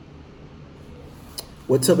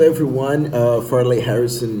What's up, everyone? Farley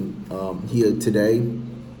Harrison here today.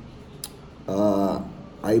 Uh,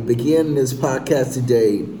 I begin this podcast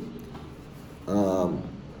today,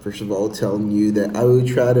 first of all, telling you that I will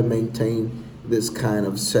try to maintain this kind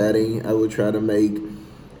of setting. I will try to make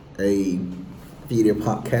a video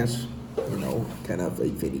podcast, kind of a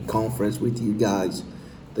video conference with you guys,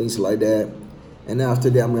 things like that. And after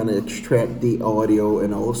that, I'm going to extract the audio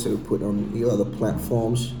and also put on the other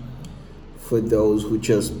platforms for those who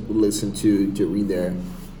just listen to during their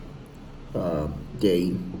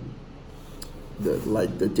day,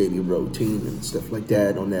 the daily routine and stuff like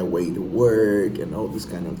that on their way to work and all these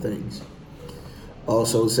kind of things.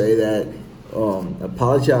 Also say that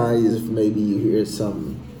apologize if maybe you hear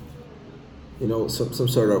some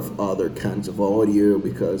sort of other kinds of audio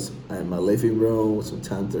because I'm in my living room.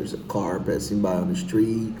 Sometimes there's a car passing by on the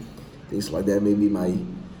street, things like that. Maybe my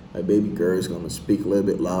baby girl is gonna speak a little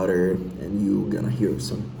bit louder, and you're gonna hear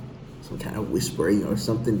some kind of whispering or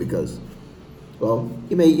something because, well,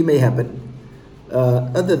 it may happen.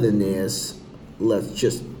 Other than this, let's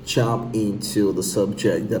just jump into the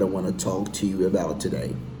subject that I want to talk to you about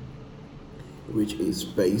today, which is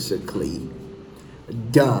basically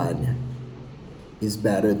done is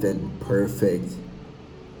better than perfect,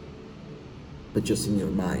 but just in your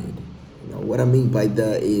mind. What I mean by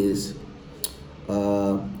that is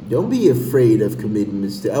don't be afraid of committing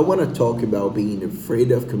mistakes. I want to talk about being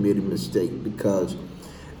afraid of committing mistakes because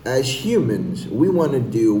as humans, we want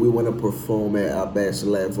to perform at our best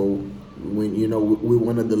level. We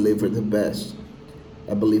want to deliver the best.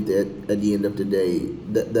 I believe that at the end of the day,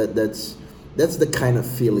 that's the kind of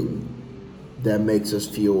feeling that makes us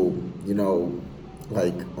feel,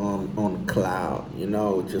 like on cloud.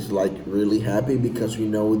 Just like really happy because we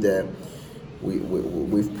know that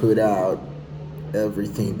we've put out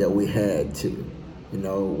everything that we had to.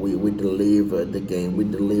 We delivered the game, we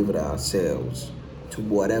delivered ourselves to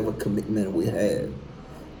whatever commitment we had.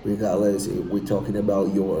 Regardless if we're talking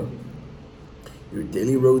about your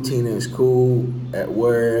daily routine in school, at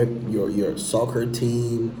work, your soccer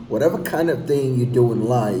team, whatever kind of thing you do in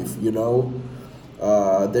life,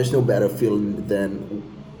 there's no better feeling than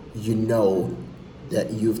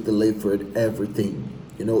that you've delivered everything.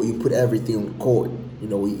 You put everything on court.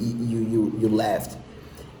 You left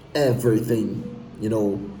everything.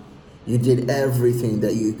 You did everything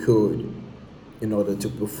that you could in order to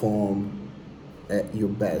perform at your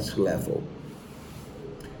best level.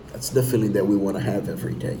 That's the feeling that we want to have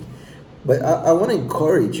every day. But I want to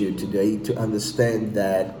encourage you today to understand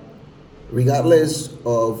that regardless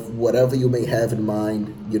of whatever you may have in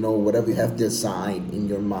mind, whatever you have designed in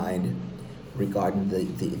your mind regarding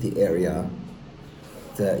the area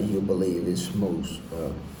that you believe is most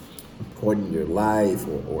important in your life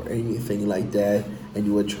or anything like that, and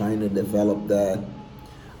you are trying to develop that,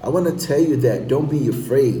 I want to tell you that don't be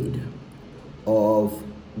afraid of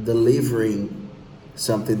delivering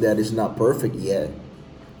something that is not perfect yet.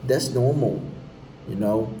 That's normal.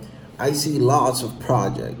 I see lots of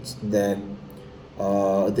projects that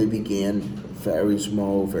they begin very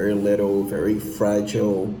small, very little, very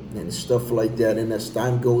fragile, and stuff like that. And as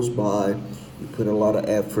time goes by, you put a lot of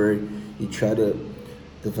effort. You try to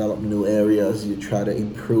develop new areas. You try to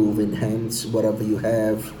improve, enhance whatever you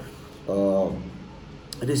have.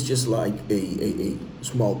 It is just like a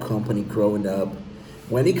small company growing up.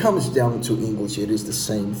 When it comes down to English, it is the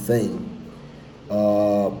same thing.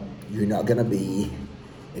 You're not gonna be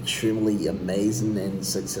extremely amazing and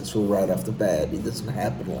successful right off the bat. It doesn't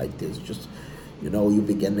happen like this. Just you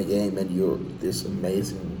begin the game and you're this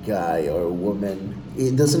amazing guy or woman.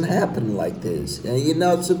 It doesn't happen like this, and you're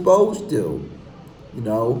not supposed to.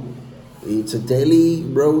 It's a daily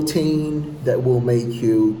routine that will make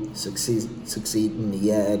you succeed in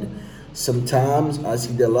the end. Sometimes I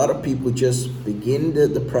see that a lot of people just begin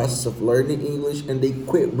the process of learning English and they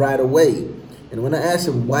quit right away. And when I ask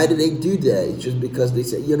them why did they do that, it's just because they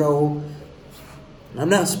say, I'm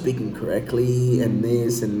not speaking correctly and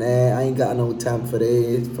this and that. I ain't got no time for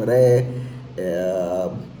this, for that.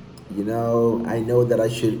 I know that I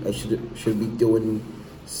should be doing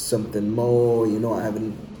something more. I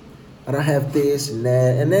don't have this and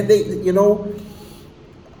that. And then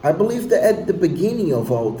I believe that at the beginning of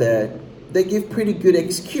all that, they give pretty good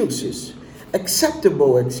excuses,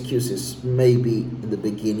 acceptable excuses maybe in the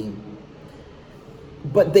beginning,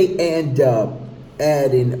 but they end up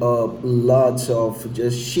adding up lots of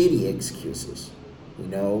just shitty excuses, you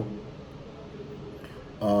know.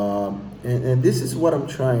 And this is what I'm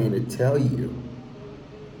trying to tell you.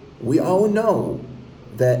 We all know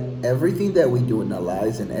that everything that we do in our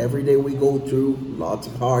lives and every day we go through lots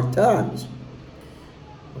of hard times.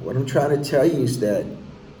 What I'm trying to tell you is that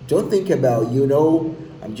don't think about,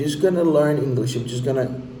 I'm just going to learn English. I'm just going to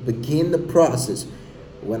begin the process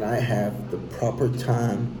when I have the proper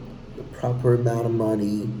time, the proper amount of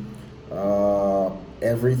money.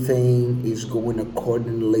 Everything is going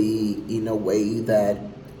accordingly in a way that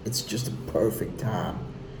it's just a perfect time.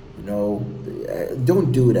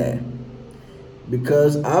 Don't do that,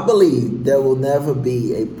 because I believe there will never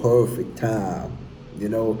be a perfect time.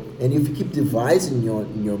 And if you keep devising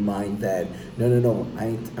in your mind that no, I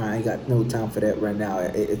ain't got no time for that right now.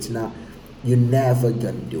 It's not. You're never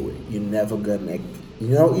gonna do it. You're never gonna.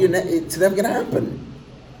 It's never gonna happen.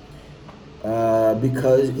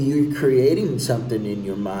 Because you're creating something in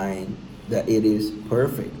your mind that it is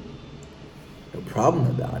perfect. No problem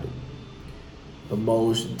about it. But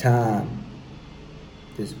most of the time,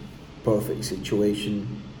 this perfect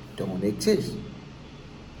situation don't exist.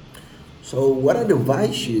 So what I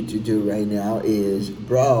advise you to do right now is,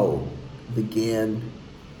 bro, begin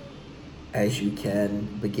as you can,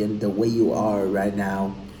 begin the way you are right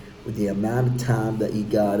now, with the amount of time that you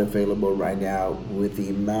got available right now, with the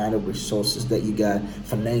amount of resources that you got,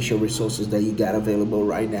 financial resources that you got available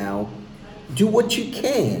right now. Do what you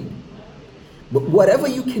can. But whatever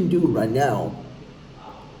you can do right now,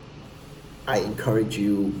 I encourage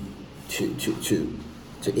you to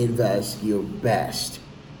invest your best.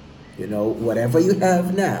 Whatever you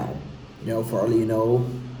have now. For all you know,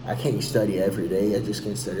 I can't study every day. I just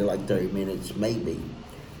can study like 30 minutes maybe.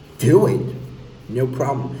 Do it. No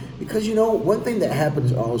problem. Because one thing that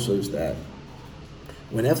happens also is that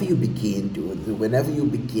whenever you begin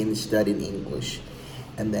studying English,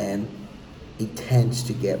 and then it tends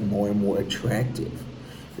to get more and more attractive.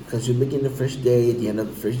 Because you begin the first day, at the end of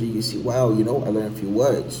the first day, you see, wow, I learned a few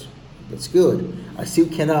words. That's good. I still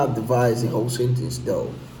cannot devise a whole sentence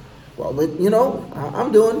though. Well, but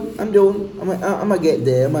I'm doing. I'm gonna get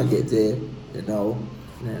there. I'm gonna get there. And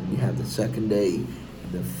then you have the second day,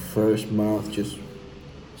 the first month just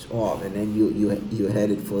is off, and then you're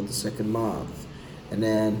headed for the second month, and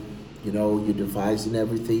then you're devising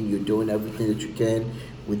everything. You're doing everything that you can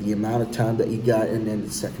with the amount of time that you got, and then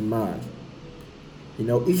the second month.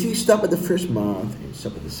 If you stop at the first month and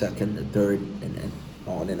stop at the second, the third, and then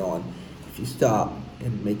on and on, if you stop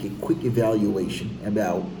and make a quick evaluation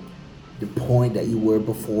about the point that you were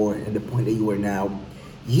before and the point that you are now,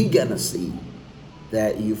 you're gonna see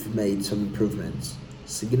that you've made some improvements,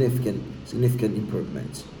 significant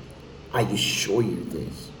improvements. I assure you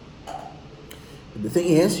this. But the thing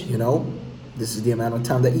is, this is the amount of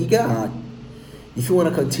time that you got. If you want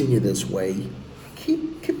to continue this way,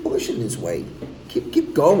 keep pushing this way.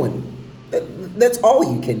 Keep going. That's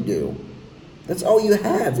all you can do. That's all you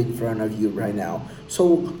have in front of you right now.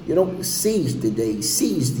 So, seize the day,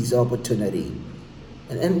 seize this opportunity,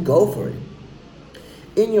 and go for it.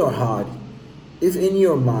 In your heart, if in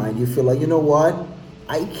your mind you feel like, what?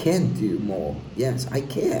 I can do more. Yes, I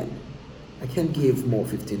can. I can give more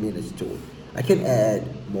 15 minutes to it. I can add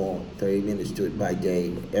more 30 minutes to it by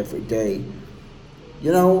day, every day.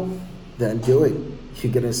 Then do it.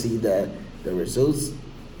 You're going to see that the results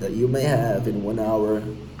that you may have in 1 hour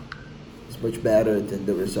is much better than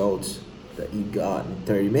the results that you got in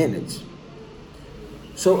 30 minutes.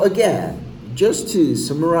 So again, just to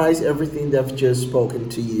summarize everything that I've just spoken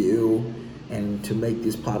to you, and to make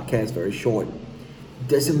this podcast very short, it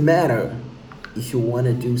doesn't matter if you want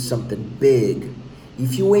to do something big.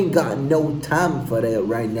 If you ain't got no time for that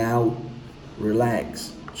right now,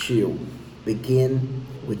 relax, chill. Begin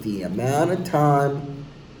with the amount of time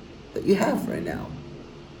that you have right now.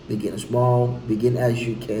 Begin small, begin as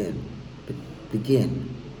you can. Begin.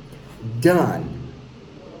 Done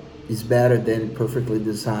is better than perfectly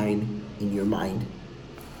designed in your mind.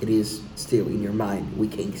 It is still in your mind. We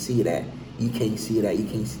can't see that. You can't see that. You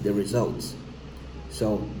can't see the results.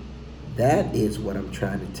 So that is what I'm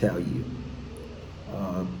trying to tell you.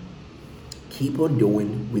 Keep on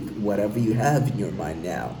doing with whatever you have in your mind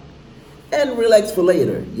now, and relax for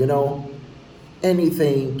later.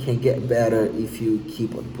 Anything can get better if you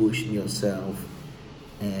keep on pushing yourself,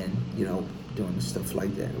 and doing stuff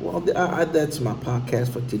like that. Well, that's my podcast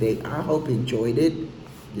for today. I hope you enjoyed it.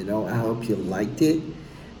 I hope you liked it,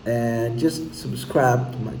 and just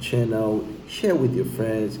subscribe to my channel, share with your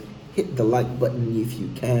friends, hit the like button if you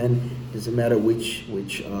can. Doesn't matter which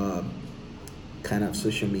kind of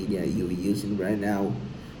social media you're using right now.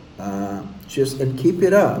 And keep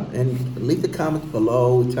it up, and leave the comments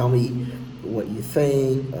below. Tell me what you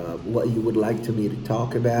think, what you would like to me to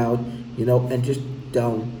talk about, and just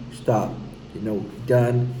don't stop.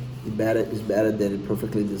 Done is better than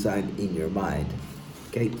perfectly designed in your mind.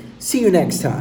 Okay, see you next time.